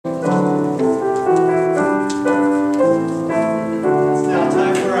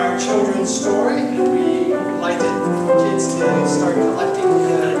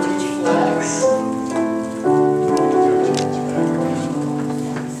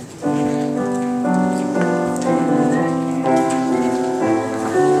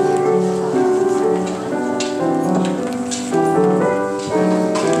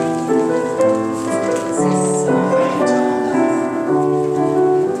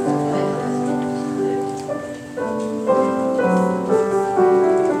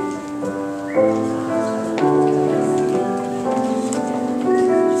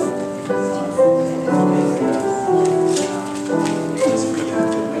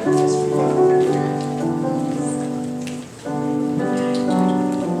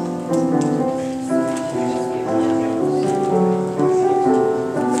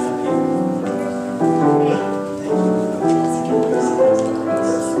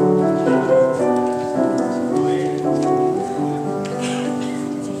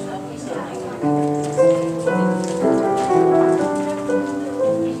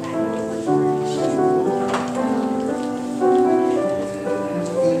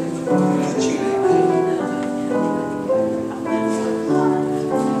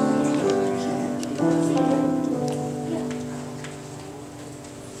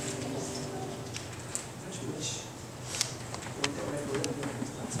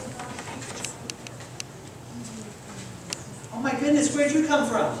Oh my goodness, where'd you come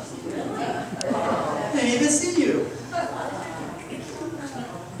from? I didn't even see you.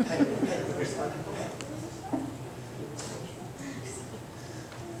 Hey, here's one.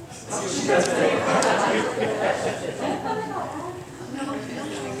 See what she does with it.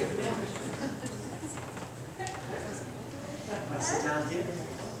 Sit down here.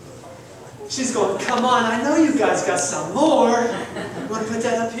 She's going, come on, I know you guys got some more. You want to put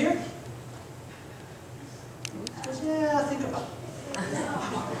that up here? Yeah, think about it.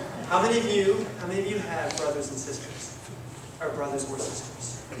 How many of you have brothers and sisters? Or brothers or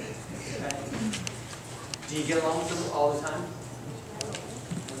sisters? Okay. Do you get along with them all the time?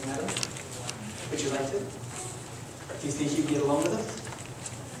 Doesn't matter? Would you like to? Do you think you'd get along with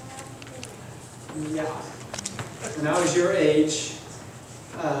them? Yeah. When I was your age,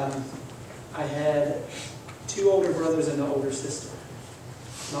 I had 2 older brothers and an older sister.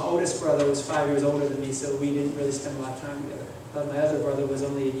 My oldest brother was 5 years older than me, so we didn't really spend a lot of time together. But my other brother was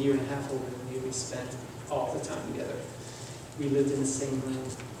only a year and a half older than me. We spent all the time together. We lived in the same room.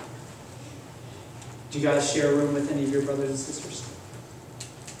 Do you guys share a room with any of your brothers and sisters?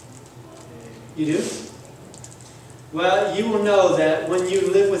 You do? Well, you will know that when you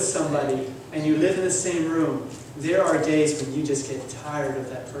live with somebody and you live in the same room, there are days when you just get tired of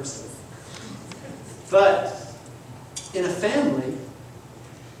that person. But in a family,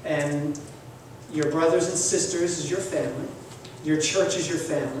 and your brothers and sisters is your family, your church is your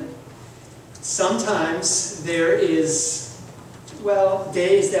family, sometimes there is, well,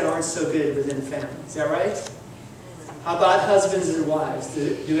 days that aren't so good within a family. Is that right? How about husbands and wives?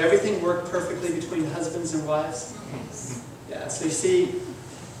 Do everything work perfectly between husbands and wives? Yeah, so you see,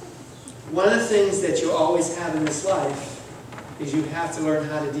 one of the things that you always have in this life is you have to learn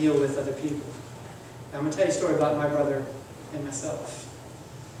how to deal with other people. Now, I'm going to tell you a story about my brother and myself,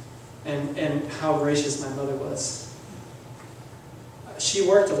 and how gracious my mother was. She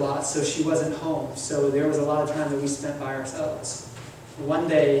worked a lot, so she wasn't home, so there was a lot of time that we spent by ourselves. One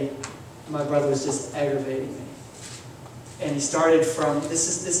day, my brother was just aggravating me. And he started from, this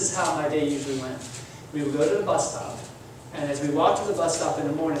is how my day usually went. We would go to the bus stop, and as we walked to the bus stop in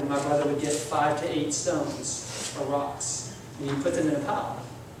the morning, my brother would get 5 to 8 stones or rocks, and he'd put them in a pile.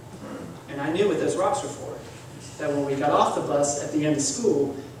 And I knew what those rocks were for. That when we got off the bus at the end of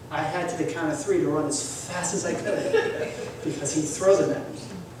school, I had to the count of 3 to run as fast as I could, because he'd throw them at me.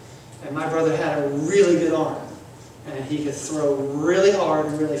 And my brother had a really good arm, and he could throw really hard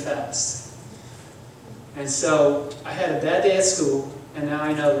and really fast. And so I had a bad day at school, and now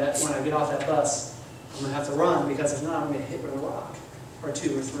I know that when I get off that bus, I'm going to have to run, because if not, I'm going to get hit with a rock, or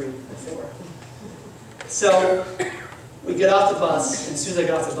 2 or 3 or 4. So we get off the bus, and as soon as I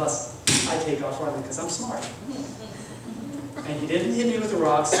get off the bus, I take off running, because I'm smart. And he didn't hit me with a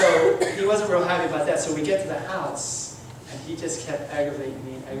rock, so he wasn't real happy about that. So we get to the house, and he just kept aggravating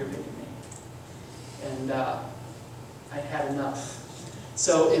me and aggravating me. And I had enough.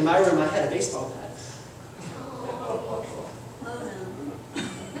 So in my room, I had a baseball bat.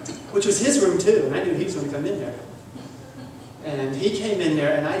 Which was his room too, and I knew he was going to come in there. And he came in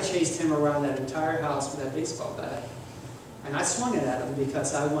there, and I chased him around that entire house with that baseball bat. And I swung it at him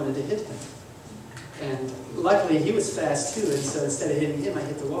because I wanted to hit him. And luckily, he was fast too, and so instead of hitting him, I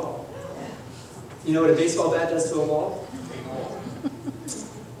hit the wall. You know what a baseball bat does to a wall?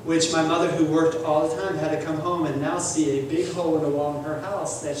 Which my mother, who worked all the time, had to come home and now see a big hole in the wall in her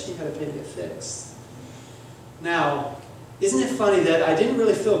house that she had to pay to get fixed. Now, isn't it funny that I didn't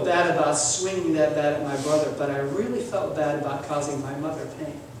really feel bad about swinging that bat at my brother, but I really felt bad about causing my mother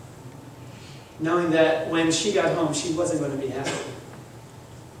pain, knowing that when she got home, she wasn't going to be happy.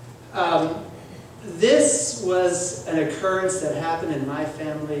 This was an occurrence that happened in my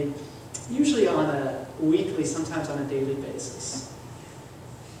family, usually on a weekly, sometimes on a daily basis.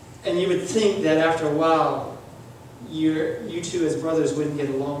 And you would think that after a while, you two as brothers wouldn't get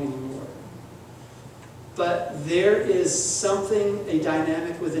along anymore. But there is something, a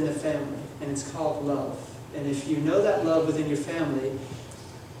dynamic within a family, and it's called love. And if you know that love within your family,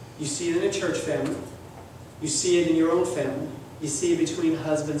 you see it in a church family, you see it in your own family, you see it between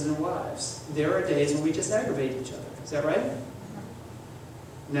husbands and wives. There are days when we just aggravate each other. Is that right?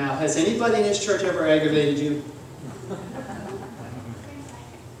 Now, has anybody in this church ever aggravated you?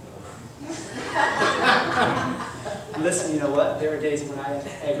 Listen, you know what? There are days when I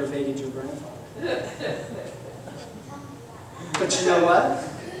aggravated your grandfather. But you know what?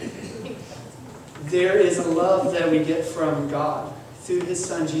 There is a love that we get from God through His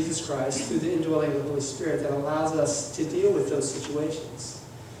Son, Jesus Christ, through the indwelling of the Holy Spirit, that allows us to deal with those situations.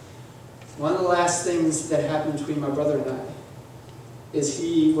 One of the last things that happened between my brother and I is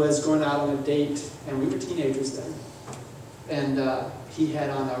he was going out on a date, and we were teenagers then. And he had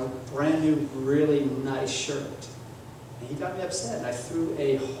on a brand new, really nice shirt. And he got me upset, and I threw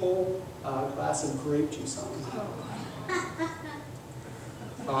a whole glass of grape juice on him.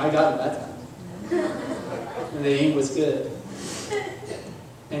 Oh, I got him that time. And the aim was good.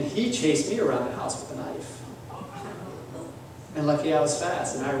 And he chased me around the house with a knife. And lucky I was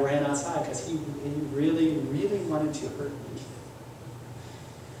fast, and I ran outside because he really, really wanted to hurt me.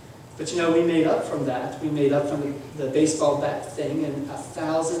 But you know, we made up from that. We made up from the baseball bat thing and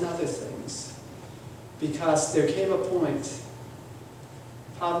 1,000 other things. Because there came a point,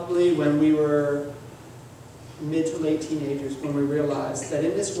 probably when we were mid to late teenagers, when we realized that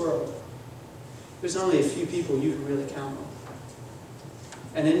in this world, there's only a few people you can really count on.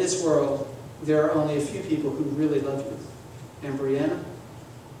 And in this world, there are only a few people who really love you. And Brianna,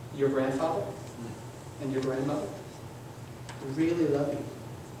 your grandfather, and your grandmother really love you.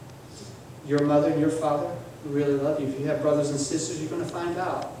 Your mother and your father really love you. If you have brothers and sisters, you're going to find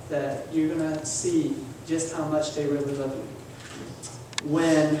out that you're going to see just how much they really love you.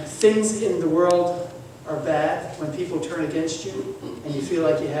 When things in the world are bad, when people turn against you, and you feel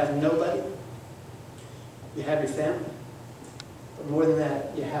like you have nobody, you have your family. But more than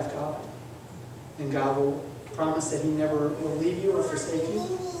that, you have God. And God will promise that He never will leave you or forsake you.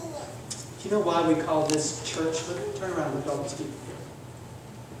 Do you know why we call this church? Turn around and look at all these people here.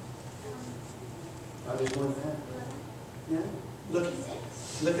 Oh, there's more than that. Yeah?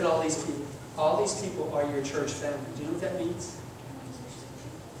 Look at all these people. All these people are your church family. Do you know what that means?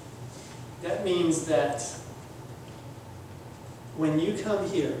 That means that when you come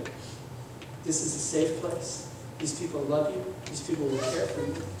here, this is a safe place. These people love you. These people will care for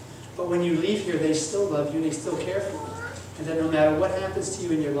you. But when you leave here, they still love you, they still care for you. And that no matter what happens to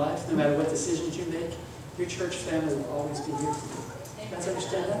you in your life, no matter what decisions you make, your church family will always be here for you. You guys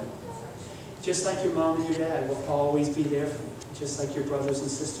understand that? Just like your mom and your dad will always be there for you. Just like your brothers and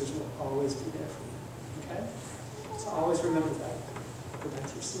sisters will always be there for you. Okay? So always remember that. Go back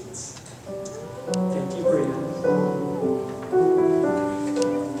to your seats. Thank you, Brianna.